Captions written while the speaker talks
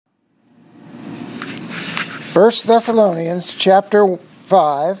1 Thessalonians chapter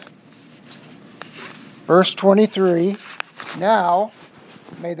 5, verse 23. Now,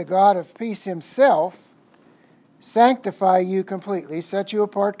 may the God of peace himself sanctify you completely, set you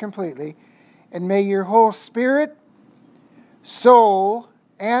apart completely, and may your whole spirit, soul,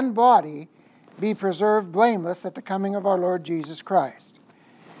 and body be preserved blameless at the coming of our Lord Jesus Christ.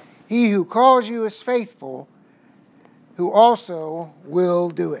 He who calls you is faithful, who also will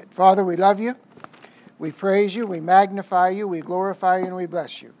do it. Father, we love you. We praise you, we magnify you, we glorify you, and we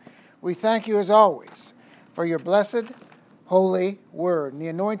bless you. We thank you as always for your blessed, holy word and the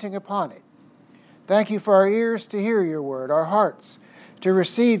anointing upon it. Thank you for our ears to hear your word, our hearts to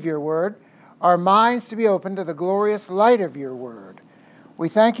receive your word, our minds to be open to the glorious light of your word. We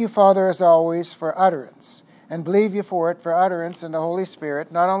thank you, Father, as always, for utterance, and believe you for it, for utterance in the Holy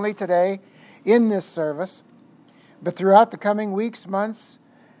Spirit, not only today in this service, but throughout the coming weeks, months,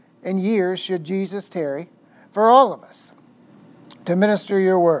 and years, should Jesus tarry, for all of us to minister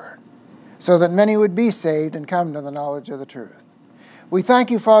your word, so that many would be saved and come to the knowledge of the truth. We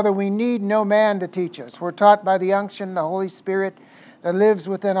thank you, Father, we need no man to teach us. We're taught by the unction, the Holy Spirit that lives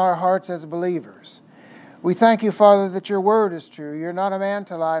within our hearts as believers. We thank you, Father, that your word is true. You're not a man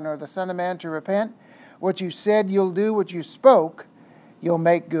to lie, nor the son of man to repent. What you said you'll do, what you spoke, you'll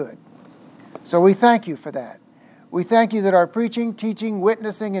make good. So we thank you for that. We thank you that our preaching, teaching,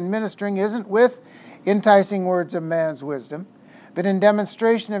 witnessing, and ministering isn't with enticing words of man's wisdom, but in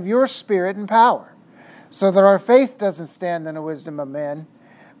demonstration of your Spirit and power, so that our faith doesn't stand in the wisdom of men,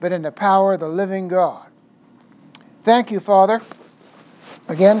 but in the power of the living God. Thank you, Father,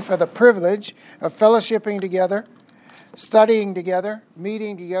 again for the privilege of fellowshipping together, studying together,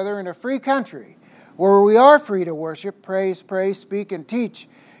 meeting together in a free country where we are free to worship, praise, pray, speak, and teach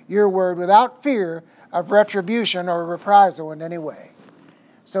your word without fear of retribution or reprisal in any way.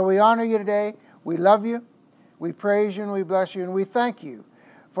 So we honor you today. We love you. We praise you and we bless you. And we thank you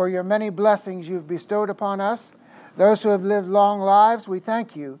for your many blessings you've bestowed upon us. Those who have lived long lives, we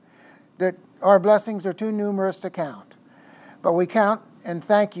thank you that our blessings are too numerous to count. But we count and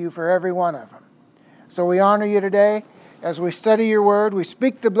thank you for every one of them. So we honor you today. As we study your word, we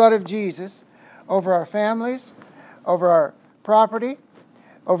speak the blood of Jesus over our families, over our property,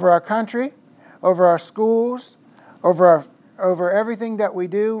 over our country, over our schools, over everything that we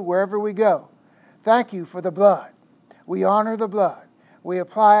do, wherever we go. Thank you for the blood. We honor the blood. We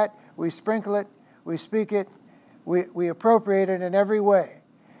apply it, we sprinkle it, we speak it, we appropriate it in every way.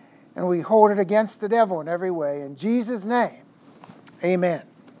 And we hold it against the devil in every way. In Jesus' name, amen.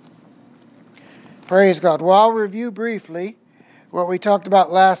 Praise God. Well, I'll review briefly what we talked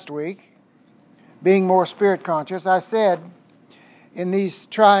about last week, being more spirit conscious. I said, in these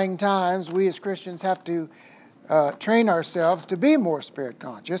trying times, we as Christians have to train ourselves to be more spirit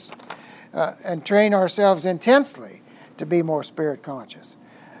conscious and train ourselves intensely to be more spirit conscious,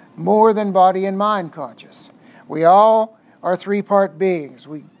 more than body and mind conscious. We all are three-part beings.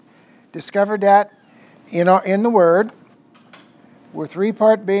 We discovered that in the Word. We're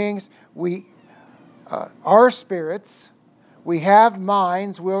three-part beings. We are spirits. We have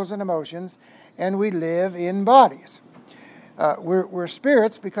minds, wills, and emotions, and we live in bodies. We're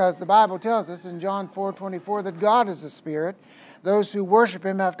spirits because the Bible tells us in John 4:24 that God is a spirit. Those who worship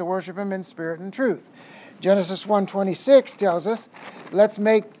him have to worship him in spirit and truth. Genesis 1:26 tells us, let's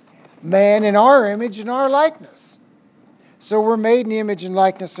make man in our image and our likeness. So we're made in the image and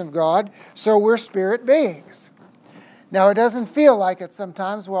likeness of God, so we're spirit beings. Now it doesn't feel like it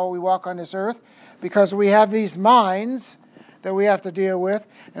sometimes while we walk on this earth because we have these minds that we have to deal with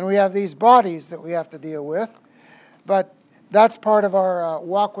and we have these bodies that we have to deal with. But that's part of our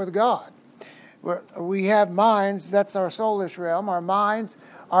walk with God. We have minds, that's our soulish realm. Our minds,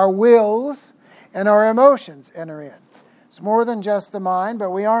 our wills, and our emotions enter in. It's more than just the mind, but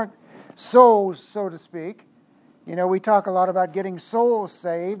we aren't souls, so to speak. You know, we talk a lot about getting souls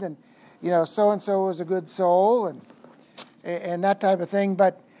saved, and, so-and-so is a good soul, and that type of thing.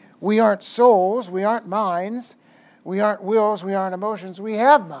 But we aren't souls, we aren't minds, we aren't wills, we aren't emotions. We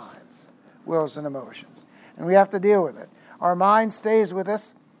have minds, wills, and emotions, and we have to deal with it. Our mind stays with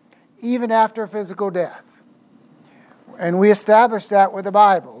us even after physical death. And we establish that with the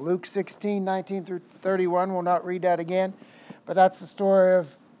Bible. Luke 16:19 through 31. We'll not read that again. But that's the story of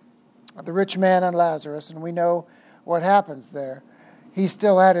the rich man and Lazarus. And we know what happens there. He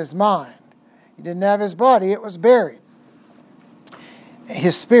still had his mind. He didn't have his body. It was buried.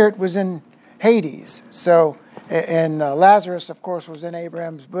 His spirit was in Hades. And Lazarus, of course, was in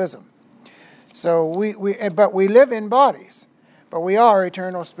Abraham's bosom. So but we live in bodies, but we are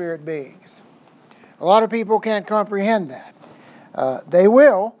eternal spirit beings. A lot of people can't comprehend that. They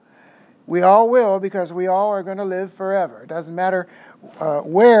will, We all will, because we all are going to live forever. It doesn't matter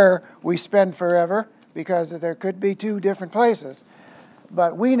where we spend forever, because there could be two different places.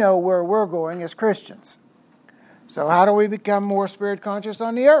 But we know where we're going as Christians. So how do we become more spirit conscious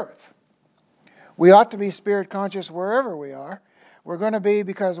on the earth? We ought to be spirit conscious wherever we are. We're going to be,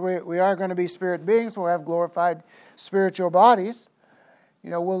 because we are going to be spirit beings. We'll have glorified spiritual bodies.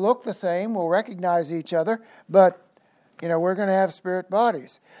 We'll look the same. We'll recognize each other. But, we're going to have spirit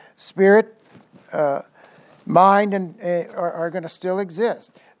bodies. Spirit, mind, and are going to still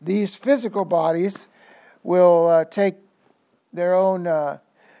exist. These physical bodies will take their own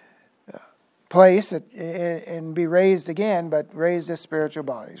place and be raised again, but raised as spiritual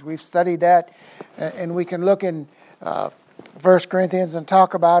bodies. We've studied that, and we can look in 1 Corinthians and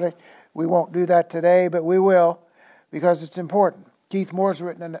talk about it. We won't do that today, but we will, because it's important. Keith Moore's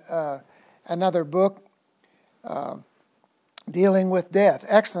written another book dealing with death.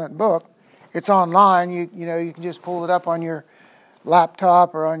 Excellent book. It's online. You can just pull it up on your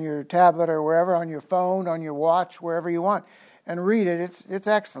laptop or on your tablet or wherever, on your phone, on your watch, wherever you want, and read it. It's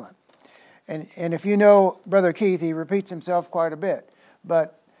excellent. And if you know Brother Keith, he repeats himself quite a bit,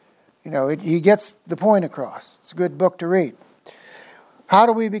 but he gets the point across. It's a good book to read. How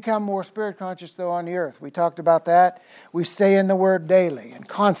do we become more spirit conscious, though, on the earth? We talked about that. We stay in the Word daily and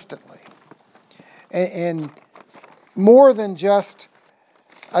constantly. And more than just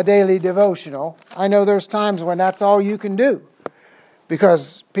a daily devotional. I know there's times when that's all you can do,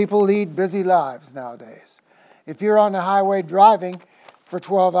 because people lead busy lives nowadays. If you're on the highway driving for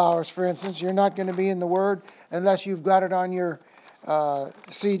 12 hours, for instance, you're not going to be in the Word unless you've got it on your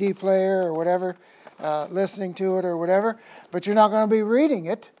CD player or whatever, listening to it or whatever, but you're not going to be reading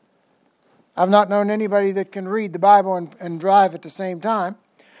it. I've not known anybody that can read the Bible and drive at the same time.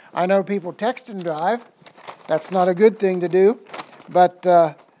 I know people text and drive. That's not a good thing to do, but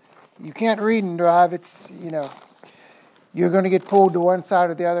you can't read and drive. It's, you're going to get pulled to one side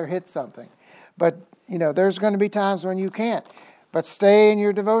or the other, hit something. But, there's going to be times when you can't. But stay in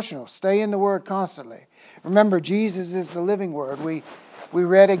your devotional. Stay in the Word constantly. Remember, Jesus is the living Word. We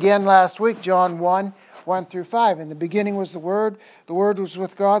read again last week, John 1 through 5. In the beginning was the Word. The Word was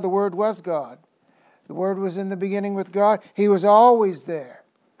with God. The Word was God. The Word was in the beginning with God. He was always there.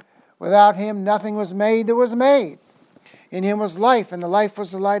 Without Him, nothing was made that was made. In Him was life, and the life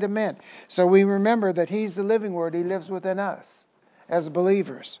was the light of men. So we remember that He's the living Word. He lives within us as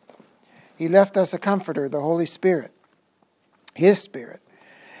believers. He left us a comforter, the Holy Spirit. His Spirit.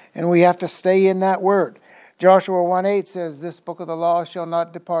 And we have to stay in that Word. Joshua 1:8 says, "This book of the law shall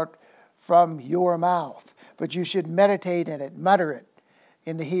not depart from your mouth, but you should meditate in it," mutter it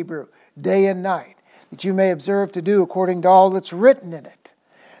in the Hebrew, "day and night, that you may observe to do according to all that's written in it.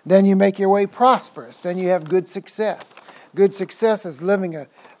 Then you make your way prosperous. Then you have good success." Good success is living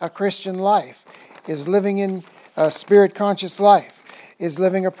a Christian life, is living in a spirit-conscious life, is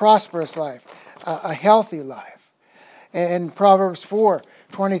living a prosperous life, a healthy life. In Proverbs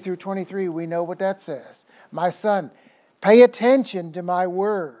 4:20 through 23, we know what that says. "My son, pay attention to my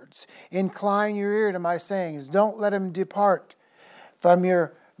words. Incline your ear to my sayings. Don't let them depart from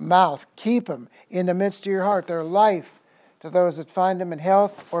your mouth. Keep them in the midst of your heart. They're life to those that find them, in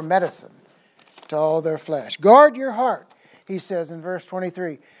health or medicine to all their flesh." Guard your heart, he says in verse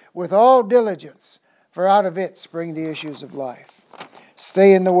 23, "with all diligence, for out of it spring the issues of life."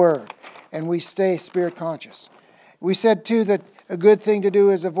 Stay in the Word, and we stay spirit conscious. We said, too, that a good thing to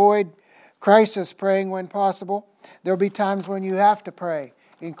do is avoid crisis praying when possible. There'll be times when you have to pray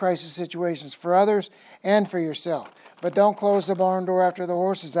in crisis situations for others and for yourself. But don't close the barn door after the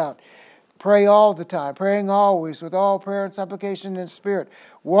horse is out. Pray all the time, praying always with all prayer and supplication in the Spirit,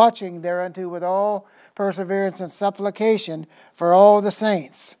 watching thereunto with all perseverance and supplication for all the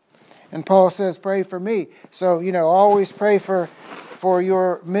saints. And Paul says, pray for me. So, always pray for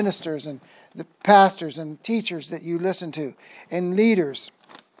your ministers and the pastors and teachers that you listen to, and leaders.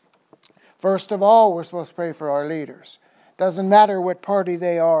 First of all, we're supposed to pray for our leaders. Doesn't matter what party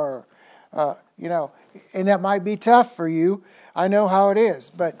they are, and that might be tough for you. I know how it is,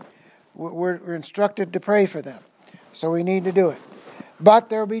 but we're instructed to pray for them. So we need to do it. But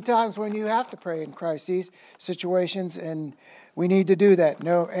there will be times when you have to pray in crises, situations, and we need to do that.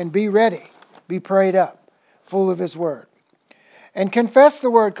 And be ready. Be prayed up, full of His Word. And confess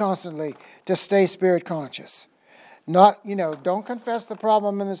the Word constantly to stay spirit conscious. Don't confess the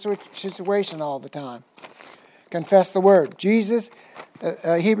problem in the situation all the time. Confess the Word. Jesus,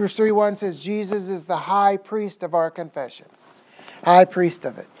 Hebrews 3:1 says, Jesus is the high priest of our confession. High priest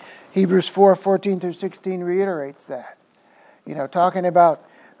of it. Hebrews 4:14 through 16 reiterates that. Talking about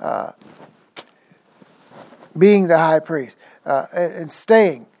being the high priest and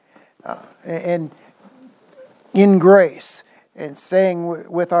staying and in grace and saying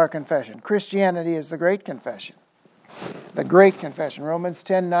with our confession. Christianity is the great confession. The great confession. Romans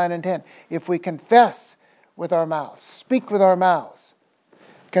 10, 9 and 10. If we confess with our mouths, speak with our mouths,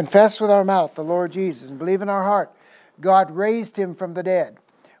 confess with our mouth the Lord Jesus, and believe in our heart God raised him from the dead,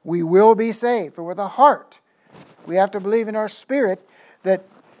 we will be saved. For with the heart, we have to believe in our spirit that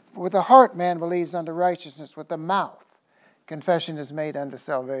with the heart man believes unto righteousness, with the mouth confession is made unto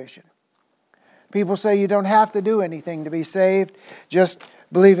salvation. People say you don't have to do anything to be saved, just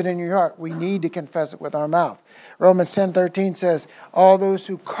believe it in your heart. We need to confess it with our mouth. Romans 10:13 says, all those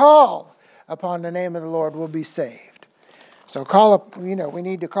who call upon the name of the Lord will be saved. So we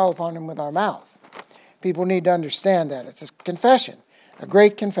need to call upon him with our mouths. People need to understand that. It's a confession, a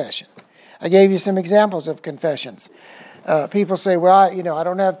great confession. I gave you some examples of confessions. People say, well, I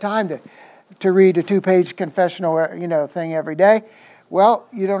don't have time to read a 2-page confessional, thing every day. Well,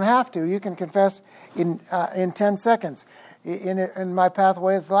 you don't have to. You can confess in 10 seconds. In my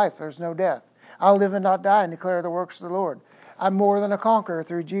pathway is life. There's no death. I'll live and not die and declare the works of the Lord. I'm more than a conqueror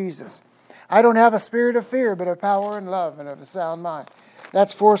through Jesus. I don't have a spirit of fear, but of power and love and of a sound mind.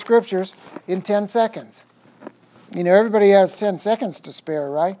 That's 4 scriptures in 10 seconds. Everybody has 10 seconds to spare,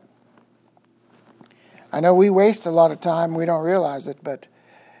 right? I know we waste a lot of time. We don't realize it, but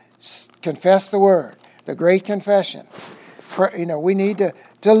confess the word, the great confession. We need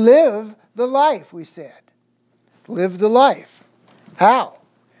to live the life, we said. Live the life. How?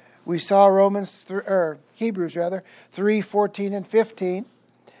 We saw Hebrews 3, 14 and 15.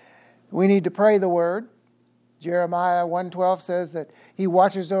 We need to pray the word. Jeremiah 1:12 says that he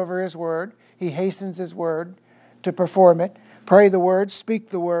watches over his word. He hastens his word to perform it. Pray the word, speak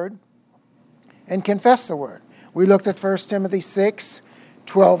the word, and confess the word. We looked at 1 Timothy 6,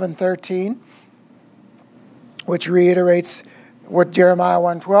 12 and 13, which reiterates what Jeremiah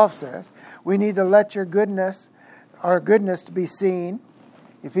 1:12 says. We need to let our goodness to be seen.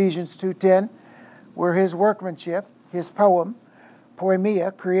 Ephesians 2:10, we're his workmanship, his poem,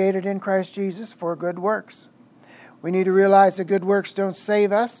 poimaia, created in Christ Jesus for good works. We need to realize that good works don't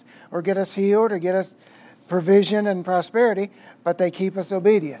save us or get us healed or get us provision and prosperity, but they keep us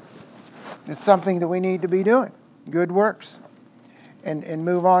obedient. It's something that we need to be doing, good works, and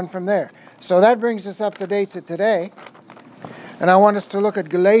move on from there. So that brings us up to date to today. And I want us to look at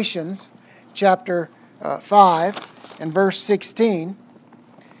Galatians chapter 5 and verse 16.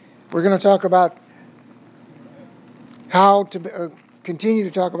 We're going to talk about how to continue to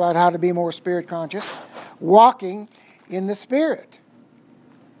talk about how to be more spirit conscious, walking in the Spirit.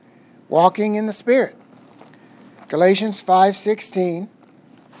 Walking in the Spirit. Galatians 5:16.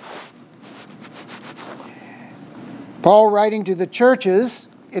 Paul writing to the churches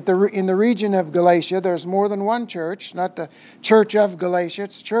in the region of Galatia. There's more than one church, not the church of Galatia,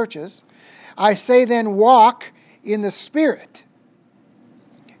 it's churches. I say then, walk in the Spirit,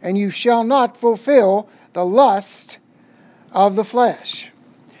 and you shall not fulfill the lust of the flesh.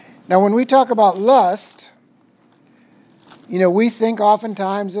 Now, when we talk about lust, we think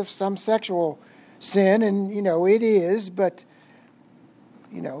oftentimes of some sexual sin, and, it is, but,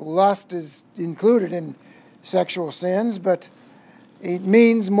 lust is included in sexual sins, but it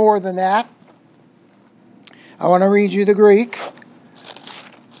means more than that. I want to read you the Greek.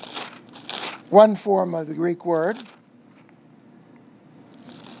 One form of the Greek word.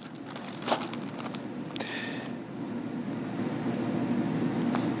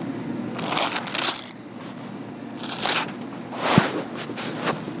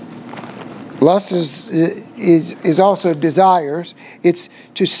 Lust is also desires. It's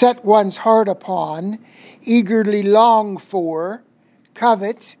to set one's heart upon, eagerly long for,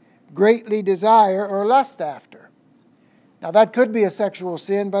 covet, greatly desire, or lust after. Now that could be a sexual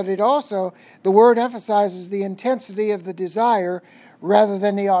sin, but the word emphasizes the intensity of the desire rather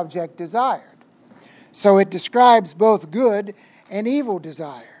than the object desired. So it describes both good and evil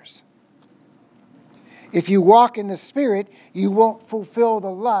desires. If you walk in the Spirit, you won't fulfill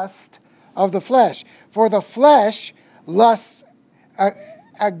the lust of the flesh. For the flesh lusts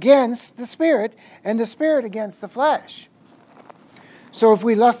against the Spirit, and the Spirit against the flesh. So if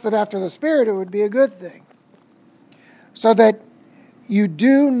we lusted after the Spirit, it would be a good thing. So that you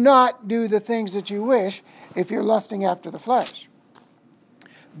do not do the things that you wish if you're lusting after the flesh.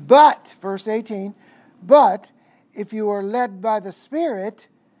 But, verse 18, but if you are led by the Spirit,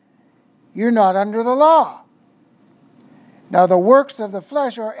 you're not under the law. Now the works of the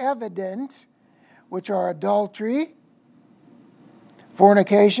flesh are evident, which are adultery,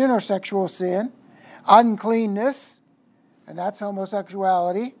 fornication or sexual sin, uncleanness, and that's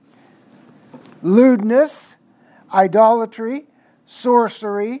homosexuality, lewdness, idolatry,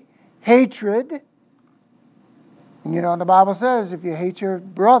 sorcery, hatred. The Bible says if you hate your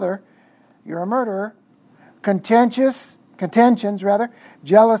brother, you're a murderer. Contentions,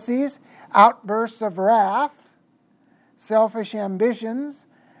 jealousies, outbursts of wrath, selfish ambitions,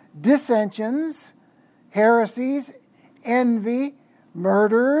 dissensions, heresies, envy,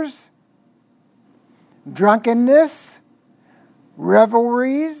 murders, drunkenness,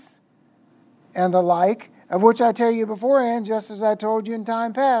 revelries, and the like, of which I tell you beforehand, just as I told you in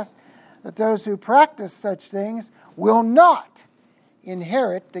time past, that those who practice such things will not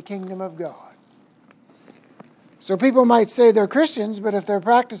inherit the kingdom of God. So people might say they're Christians, but if they're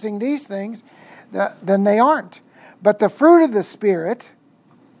practicing these things, then they aren't. But the fruit of the Spirit,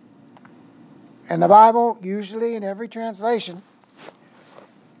 and the Bible usually in every translation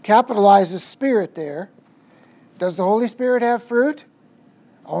capitalizes Spirit there. Does the Holy Spirit have fruit?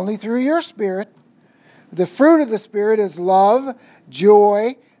 Only through your spirit. The fruit of the Spirit is love,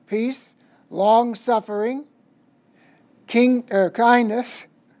 joy, peace, long-suffering, kindness,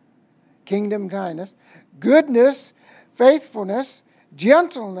 kingdom kindness, goodness, faithfulness,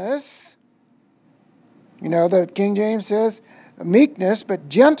 gentleness. The King James says meekness, but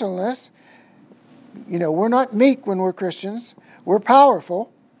gentleness. We're not meek when we're Christians. We're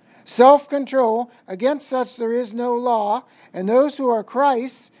powerful. Self-control. Against such there is no law. And those who are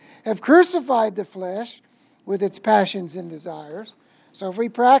Christ's have crucified the flesh with its passions and desires. So if we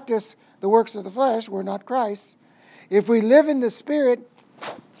practice the works of the flesh, we're not Christ's. If we live in the Spirit,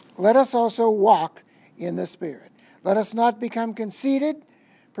 let us also walk in the Spirit. Let us not become conceited,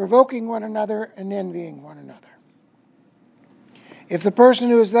 provoking one another and envying one another. If the person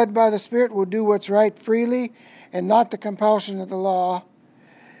who is led by the Spirit will do what's right freely and not the compulsion of the law,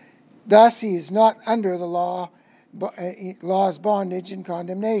 thus he is not under the law's bondage and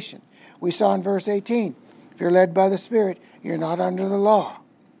condemnation. We saw in verse 18, if you're led by the Spirit, you're not under the law.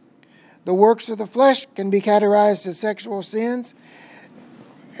 The works of the flesh can be categorized as sexual sins,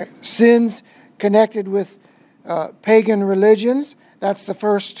 sins connected with pagan religions. That's the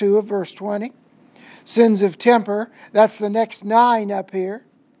first two of verse 20. Sins of temper, that's the next 9 up here.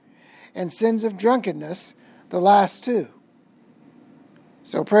 And sins of drunkenness, the last 2.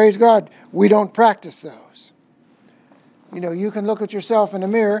 So praise God, we don't practice those. You can look at yourself in the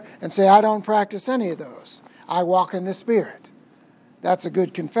mirror and say, I don't practice any of those. I walk in the Spirit. That's a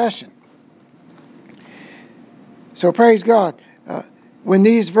good confession. So praise God. When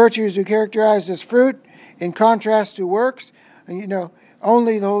these virtues are characterized as fruit, in contrast to works,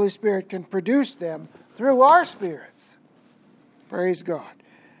 only the Holy Spirit can produce them through our spirits. Praise God.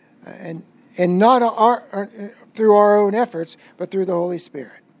 And not through our own efforts, but through the Holy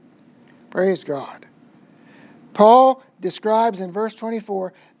Spirit. Praise God. Paul describes in verse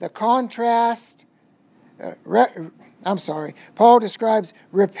 24 the contrast. Paul describes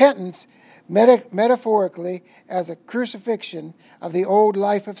repentance metaphorically as a crucifixion of the old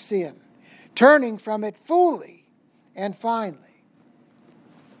life of sin, turning from it fully and finally.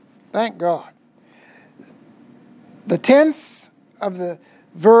 Thank God. The tense of the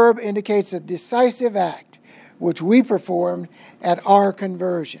verb indicates a decisive act which we performed at our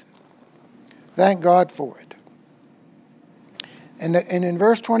conversion. Thank God for it. And in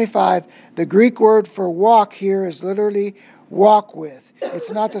verse 25, the Greek word for walk here is literally walk with.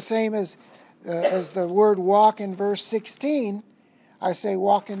 It's not the same as the word walk in verse 16. I say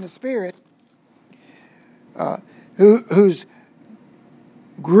walk in the Spirit, whose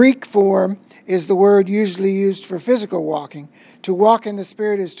Greek form is the word usually used for physical walking. To walk in the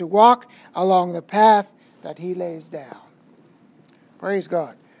Spirit is to walk along the path that He lays down. Praise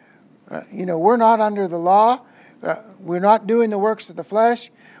God. We're not under the law. We're not doing the works of the flesh.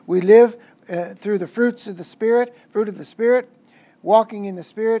 We live through the fruits of the Spirit, fruit of the Spirit. Walking in the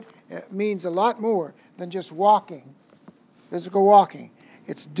Spirit means a lot more than just walking, physical walking.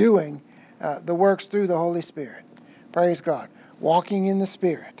 It's doing the works through the Holy Spirit. Praise God. Walking in the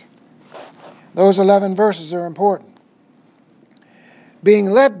Spirit. Those 11 verses are important. Being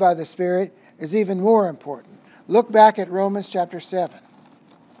led by the Spirit is even more important. Look back at Romans chapter 7.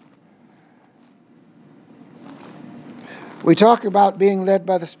 We talk about being led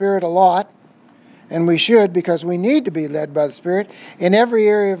by the Spirit a lot, and we should, because we need to be led by the Spirit in every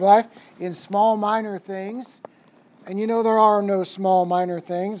area of life, in small, minor things. And there are no small, minor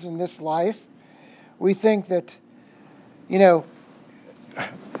things in this life. We think that,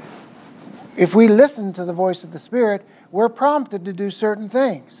 if we listen to the voice of the Spirit, we're prompted to do certain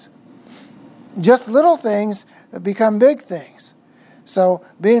things. Just little things become big things. So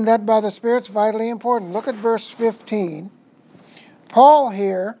being led by the Spirit is vitally important. Look at verse 15. Paul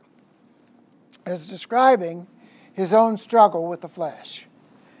here is describing his own struggle with the flesh.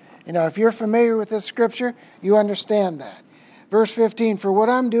 If you're familiar with this scripture, you understand that. Verse 15, for what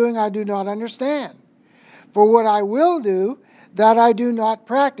I'm doing, I do not understand. For what I will do, that I do not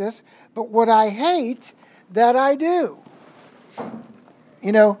practice, but what I hate, that I do.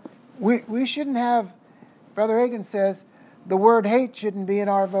 We shouldn't have, Brother Hagin says, the word hate shouldn't be in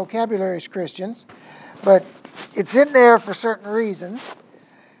our vocabulary as Christians, but it's in there for certain reasons.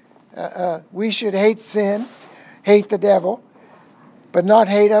 We should hate sin, hate the devil, but not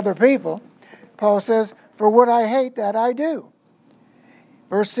hate other people. Paul says, for what I hate, that I do.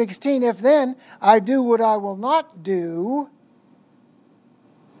 Verse 16, if then I do what I will not do,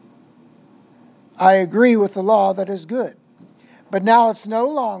 I agree with the law that is good. But now it's no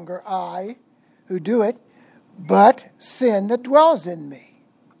longer I who do it, but sin that dwells in me.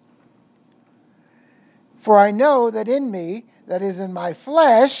 For I know that in me, that is in my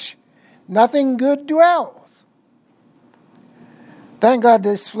flesh, nothing good dwells. Thank God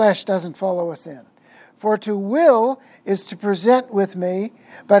this flesh doesn't follow us in. For to will is to present with me,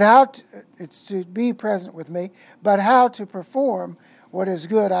 it's to be present with me, but how to perform what is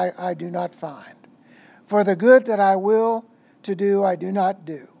good I do not find. For the good that I will to do, I do not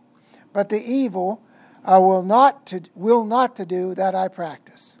do. But the evil I will not to do, that I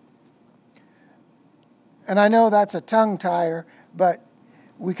practice. And I know that's a tongue tire, but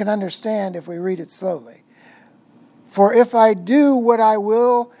we can understand if we read it slowly. For if I do what I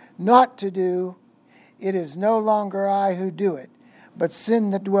will not to do, it is no longer I who do it, but sin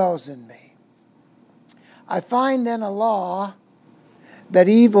that dwells in me. I find then a law that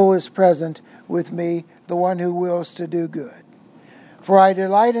evil is present with me, the one who wills to do good. For I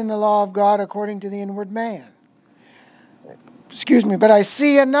delight in the law of God according to the inward man. But I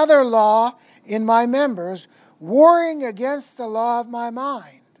see another law in my members, warring against the law of my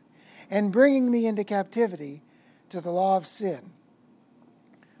mind, and bringing me into captivity to the law of sin,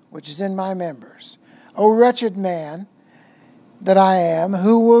 which is in my members. O wretched man that I am,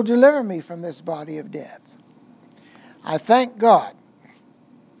 who will deliver me from this body of death? I thank God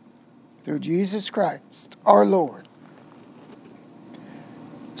through Jesus Christ, our Lord.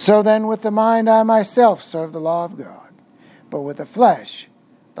 So then with the mind I myself serve the law of God, but with the flesh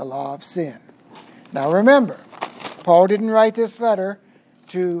the law of sin. Now remember, Paul didn't write this letter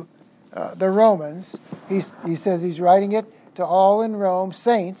to the Romans. He says he's writing it to all in Rome,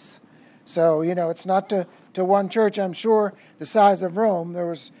 saints. So, it's not to one church. I'm sure the size of Rome, there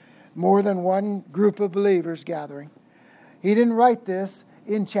was more than one group of believers gathering. He didn't write this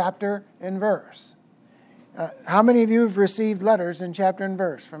in chapter and verse. How many of you have received letters in chapter and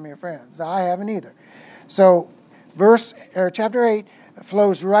verse from your friends? I haven't either. So, chapter 8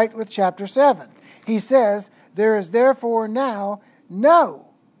 flows right with chapter 7. He says, there is therefore now no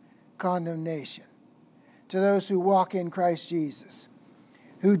condemnation to those who walk in Christ Jesus,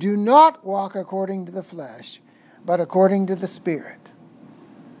 who do not walk according to the flesh, but according to the Spirit.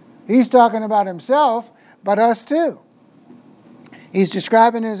 He's talking about himself, but us too. He's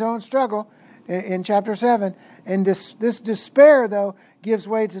describing his own struggle in chapter 7. And this despair, though, gives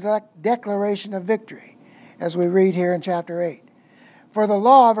way to the declaration of victory, as we read here in chapter 8. For the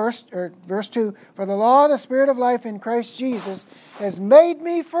law, verse 2, for the law of the Spirit of life in Christ Jesus has made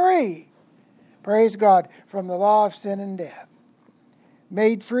me free, praise God, from the law of sin and death.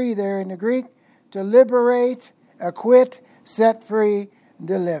 Made free there in the Greek, to liberate, acquit, set free,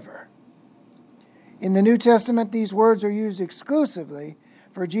 deliver. In the New Testament, these words are used exclusively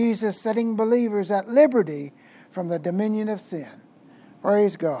for Jesus setting believers at liberty from the dominion of sin.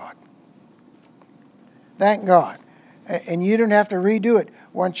 Praise God. Thank God. And you don't have to redo it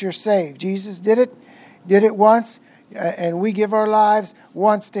once you're saved. Jesus did it once, and we give our lives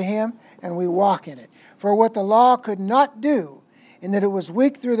once to Him, and we walk in it. For what the law could not do, in that it was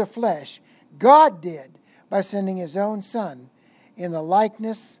weak through the flesh, God did by sending His own Son in the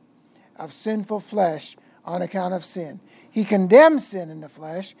likeness of sinful flesh on account of sin. He condemned sin in the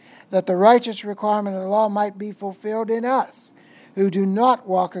flesh, that the righteous requirement of the law might be fulfilled in us, who do not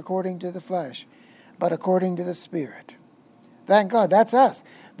walk according to the flesh, but according to the Spirit. Thank God, that's us.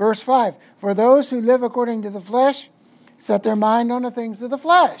 Verse 5, for those who live according to the flesh set their mind on the things of the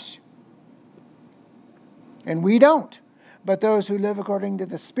flesh. And we don't. But those who live according to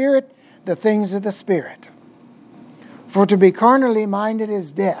the Spirit, the things of the Spirit. For to be carnally minded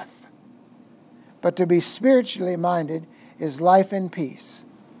is death, but to be spiritually minded is life and peace.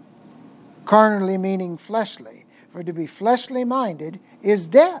 Carnally meaning fleshly. For to be fleshly minded is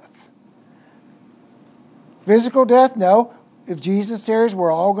death. Physical death, no. If Jesus tarries,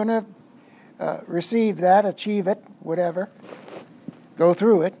 we're all going to receive that, achieve it, whatever. Go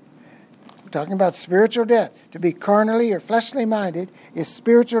through it. talking about spiritual death. To be carnally or fleshly minded is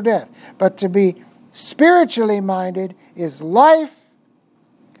spiritual death. But to be spiritually minded is life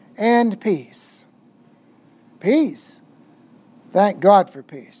and peace. Peace. Thank God for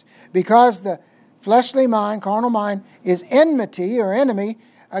peace. Because the fleshly mind, carnal mind, is enmity or enemy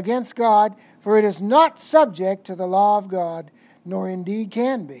against God, for it is not subject to the law of God, nor indeed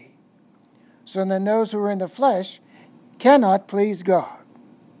can be. So then those who are in the flesh cannot please God.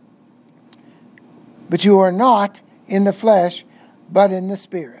 But you are not in the flesh, but in the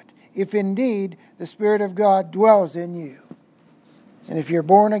Spirit, if indeed the Spirit of God dwells in you. And if you're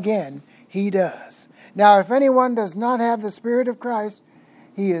born again, He does. Now, if anyone does not have the Spirit of Christ,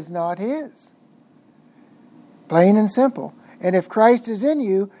 he is not His. Plain and simple. And if Christ is in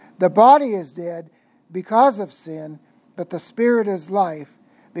you, the body is dead because of sin, but the Spirit is life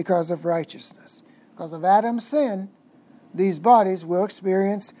because of righteousness. Because of Adam's sin, these bodies will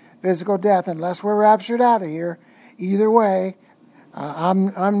experience physical death unless we're raptured out of here. Either way,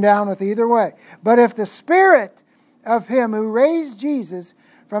 I'm down with either way. But if the Spirit of Him who raised Jesus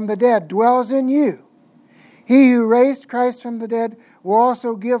from the dead dwells in you, He who raised Christ from the dead will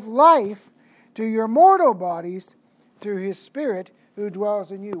also give life to your mortal bodies through His Spirit who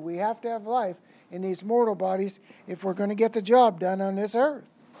dwells in you. We have to have life in these mortal bodies if we're going to get the job done on this earth.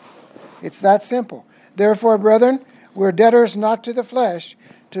 It's that simple. Therefore, brethren, we're debtors not to the flesh,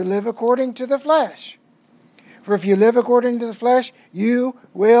 to live according to the flesh. For if you live according to the flesh, you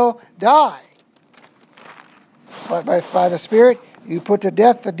will die. But by the Spirit, you put to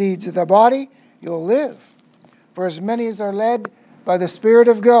death the deeds of the body, you'll live. For as many as are led by the Spirit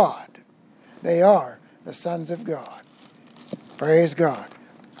of God, they are the sons of God. Praise God.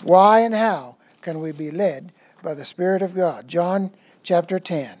 Why and how can we be led by the Spirit of God? John chapter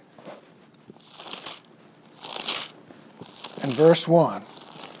 10 and verse 1.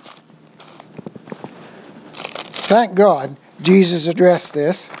 Thank God Jesus addressed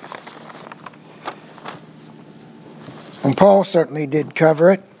this. And Paul certainly did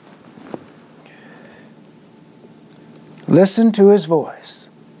cover it. Listen to His voice.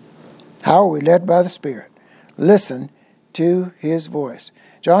 How are we led by the Spirit? Listen to His voice.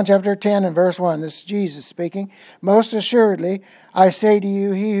 John chapter 10 and verse 1, this is Jesus speaking. Most assuredly, I say to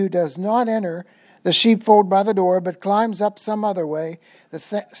you, he who does not enter the sheepfold by the door, but climbs up some other way, the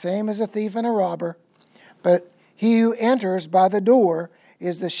same as a thief and a robber. But he who enters by the door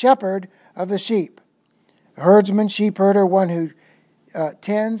is the shepherd of the sheep. A herdsman, sheepherder, one who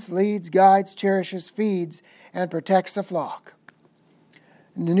tends, leads, guides, cherishes, feeds, and protects the flock.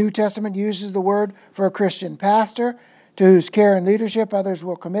 And the New Testament uses the word for a Christian pastor, to whose care and leadership others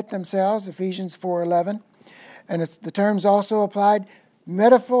will commit themselves, Ephesians 4:11. And the term's also applied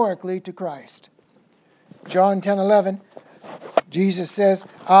metaphorically to Christ. John 10:11, Jesus says,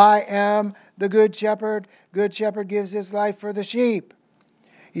 I am the good shepherd. Good shepherd gives his life for the sheep.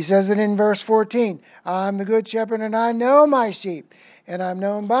 He says it in verse 14, I'm the good shepherd and I know my sheep, and I'm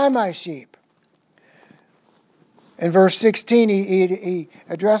known by my sheep. In verse 16, he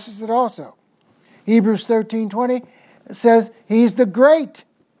addresses it also. Hebrews 13:20 says he's the great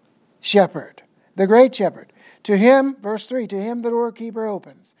shepherd. The great shepherd. To him, verse 3, to him the doorkeeper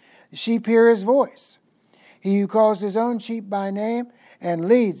opens. The sheep hear his voice. He who calls his own sheep by name and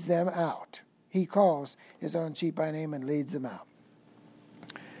leads them out. He calls his own sheep by name and leads them out.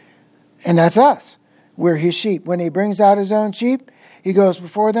 And that's us. We're his sheep. When he brings out his own sheep, he goes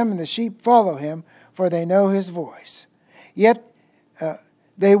before them, and the sheep follow him, for they know his voice. Yet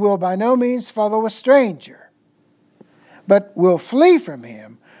they will by no means follow a stranger, but will flee from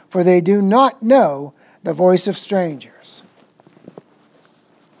him, for they do not know the voice of strangers.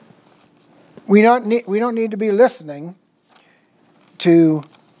 We don't need to be listening to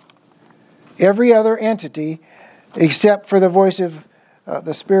every other entity except for the voice of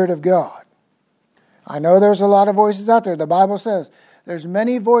the Spirit of God. I know there's a lot of voices out there. The Bible says there's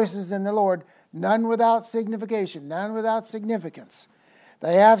many voices in the Lord, none without signification, none without significance.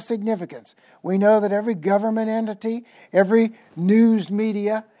 They have significance. We know that every government entity, every news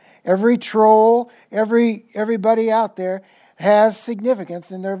media, every troll, everybody out there has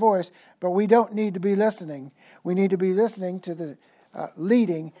significance in their voice, but we don't need to be listening. We need to be listening to the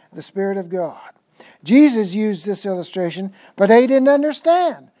leading the Spirit of God. Jesus used this illustration, but they didn't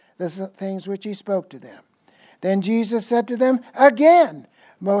understand the things which he spoke to them. Then Jesus said to them again,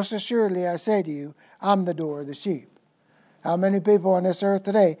 most assuredly I say to you, I'm the door of the sheep. How many people on this earth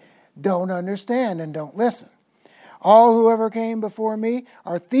today don't understand and don't listen? All who ever came before me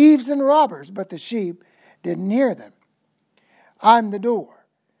are thieves and robbers, but the sheep didn't hear them. I'm the door.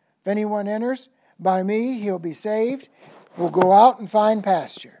 If anyone enters by me, he'll be saved, will go out and find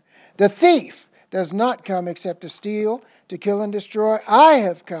pasture. The thief does not come except to steal, to kill, and destroy. I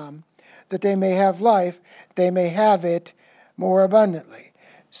have come that they may have life, they may have it more abundantly.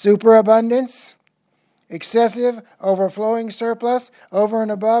 Superabundance, excessive, overflowing surplus, over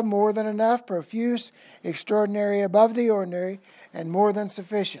and above, more than enough, profuse, extraordinary, above the ordinary, and more than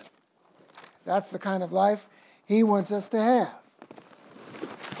sufficient. That's the kind of life He wants us to have.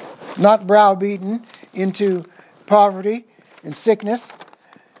 Not browbeaten into poverty and sickness.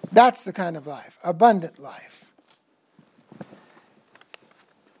 That's the kind of life, abundant life.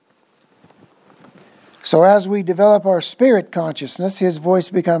 So as we develop our spirit consciousness, His voice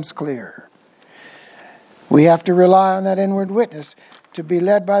becomes clearer. We have to rely on that inward witness to be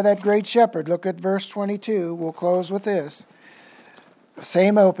led by that great shepherd. Look at verse 22. We'll close with this.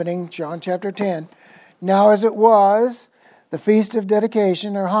 Same opening, John chapter 10. Now as it was the feast of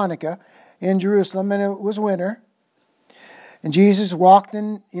dedication, or Hanukkah, in Jerusalem, and it was winter, and Jesus walked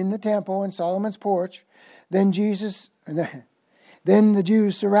in the temple in Solomon's porch. Then the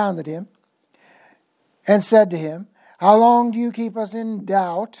Jews surrounded Him and said to Him, "How long do you keep us in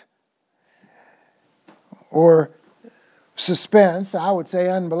doubt?" Or suspense, I would say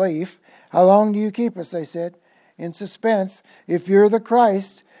unbelief. "How long do you keep us," they said, "in suspense? If you're the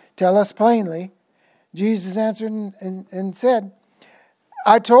Christ, tell us plainly." Jesus answered and said,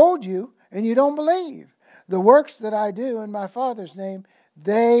 "I told you, and you don't believe. The works that I do in my Father's name,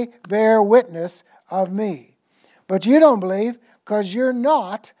 they bear witness of me. But you don't believe because you're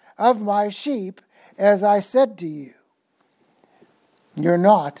not of my sheep, as I said to you." You're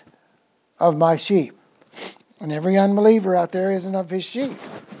not of my sheep. And every unbeliever out there isn't of His sheep.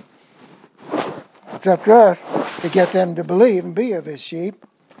 It's up to us to get them to believe and be of His sheep.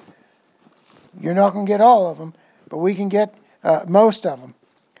 You're not going to get all of them, but we can get most of them.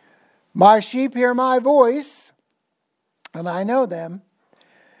 "My sheep hear my voice, and I know them,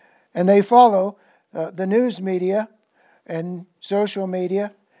 and they follow the news media and social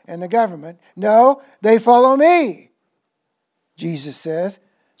media and the government. No, they follow me." Jesus says,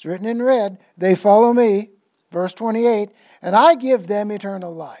 it's written in red, they follow me. Verse 28, "And I give them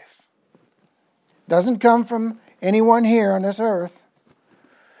eternal life." Doesn't come from anyone here on this earth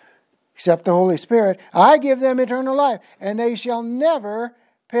except the Holy Spirit. "I give them eternal life, and they shall never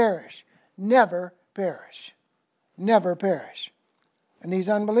perish." Never perish. Never perish. And these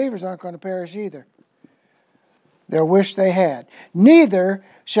unbelievers aren't going to perish either. They'll wish they had. "Neither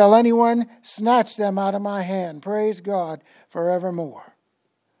shall anyone snatch them out of my hand." Praise God forevermore.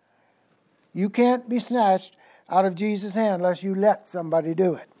 You can't be snatched out of Jesus' hand unless you let somebody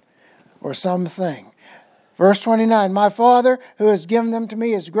do it, or something. Verse 29, "My Father who has given them to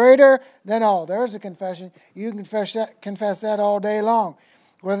me is greater than all." There's a confession. You can confess that all day long.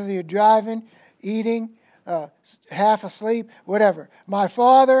 Whether you're driving, eating, half asleep, whatever. My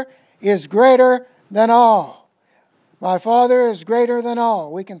Father is greater than all. My Father is greater than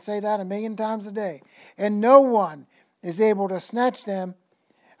all. We can say that 1,000,000 times a day. "And no one is able to snatch them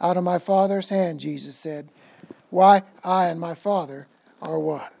out of my Father's hand," Jesus said. "Why? I and my Father are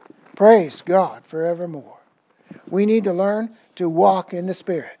one." Praise God forevermore. We need to learn to walk in the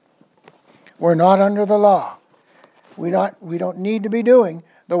Spirit. We're not under the law. We don't need to be doing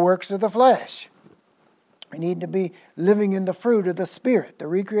the works of the flesh. We need to be living in the fruit of the Spirit, the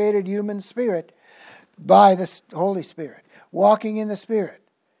recreated human spirit, by the Holy Spirit. Walking in the Spirit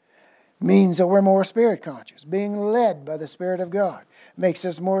means that we're more Spirit conscious. Being led by the Spirit of God makes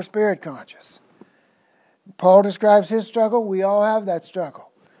us more Spirit conscious. Paul describes his struggle. We all have that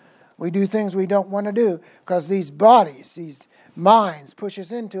struggle. We do things we don't want to do because these bodies, these minds push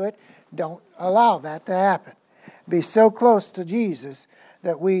us into it. Don't allow that to happen. Be so close to Jesus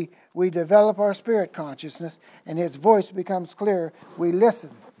that we develop our spirit consciousness and His voice becomes clear. We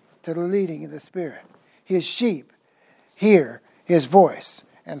listen to the leading of the Spirit. His sheep hear His voice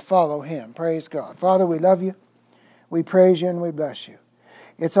and follow Him. Praise God. Father, we love You. We praise You and we bless You.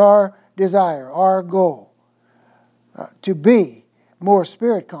 It's our desire, our goal, to be more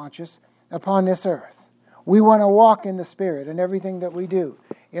spirit conscious upon this earth. We want to walk in the Spirit in everything that we do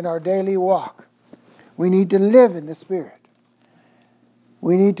in our daily walk. We need to live in the Spirit.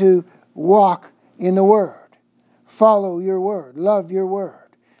 We need to walk in the Word. Follow Your Word. Love Your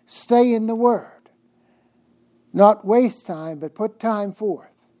Word. Stay in the Word. Not waste time, but put time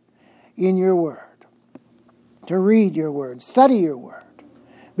forth in Your Word. To read Your Word. Study Your Word.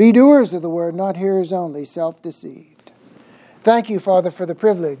 Be doers of the Word, not hearers only, self-deceived. Thank You, Father, for the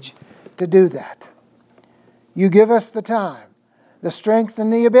privilege to do that. You give us the time, the strength,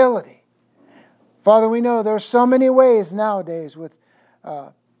 and the ability. Father, we know there are so many ways nowadays with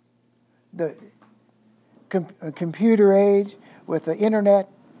the computer age, with the internet,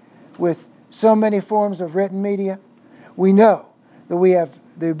 with so many forms of written media. We know that we have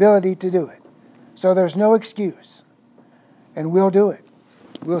the ability to do it. So there's no excuse. And we'll do it.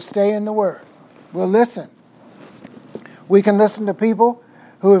 We'll stay in the Word. We'll listen. We can listen to people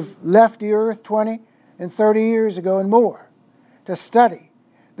who have left the earth 20 and 30 years ago and more to study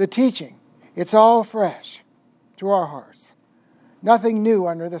the teaching. It's all fresh to our hearts. Nothing new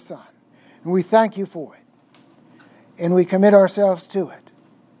under the sun. And we thank you for it. And we commit ourselves to it.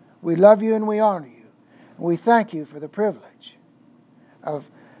 We love you and we honor you. And we thank you for the privilege of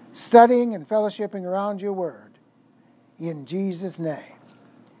studying and fellowshipping around your word. In Jesus' name,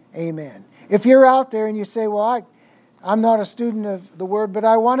 amen. If you're out there and you say, well, I'm not a student of the word, but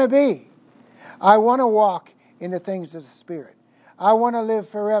I want to be. I want to walk in the things of the Spirit. I want to live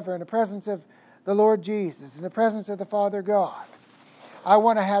forever in the presence of the Lord Jesus, in the presence of the Father God. I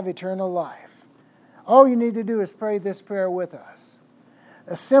want to have eternal life. All you need to do is pray this prayer with us.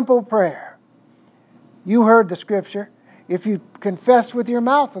 A simple prayer. You heard the scripture. If you confess with your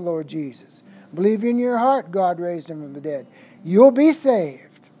mouth the Lord Jesus, believe in your heart God raised him from the dead, you'll be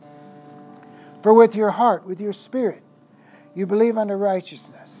saved. For with your heart, with your spirit, you believe unto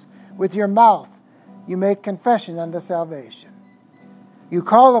righteousness. With your mouth, you make confession unto salvation. You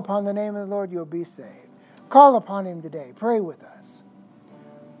call upon the name of the Lord, you'll be saved. Call upon him today. Pray with us.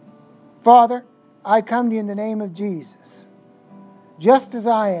 Father, I come to you in the name of Jesus, just as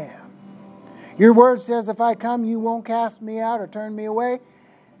I am. Your word says if I come, you won't cast me out or turn me away.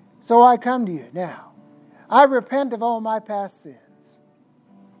 So I come to you now. I repent of all my past sins.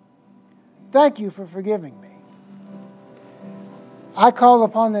 Thank you for forgiving me. I call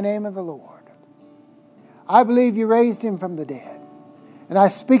upon the name of the Lord. I believe you raised him from the dead, and I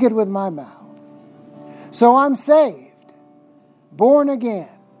speak it with my mouth. So I'm saved, born again,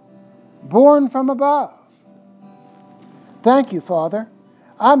 born from above. Thank you, Father.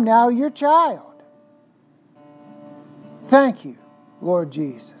 I'm now your child. Thank you, Lord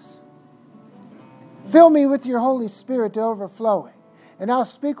Jesus. Fill me with your Holy Spirit to overflowing, and I'll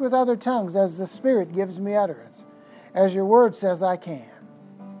speak with other tongues as the Spirit gives me utterance, as your word says I can.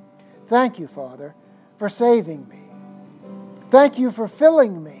 Thank you, Father, for saving me. Thank you for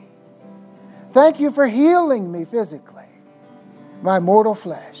filling me. Thank you for healing me physically, my mortal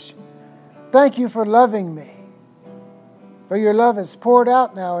flesh. Thank you for loving me. For your love is poured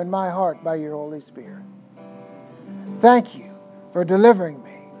out now in my heart by your Holy Spirit. Thank you for delivering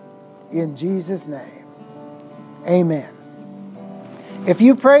me in Jesus' name. Amen. If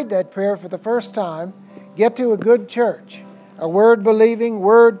you prayed that prayer for the first time, get to a good church, a word-believing,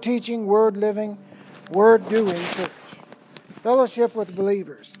 word-teaching, word-living, word-doing church. Fellowship with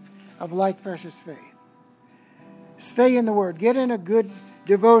believers of like precious faith. Stay in the Word. Get in a good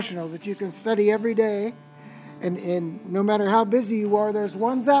devotional that you can study every day. And no matter how busy you are, there's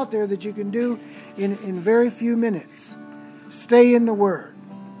ones out there that you can do in very few minutes. Stay in the Word.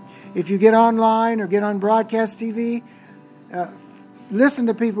 If you get online or get on broadcast TV, listen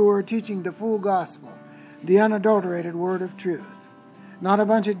to people who are teaching the full gospel, the unadulterated word of truth. Not a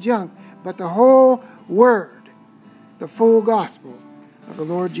bunch of junk, but the whole Word, the full gospel of the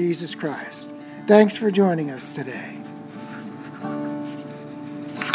Lord Jesus Christ. Thanks for joining us today.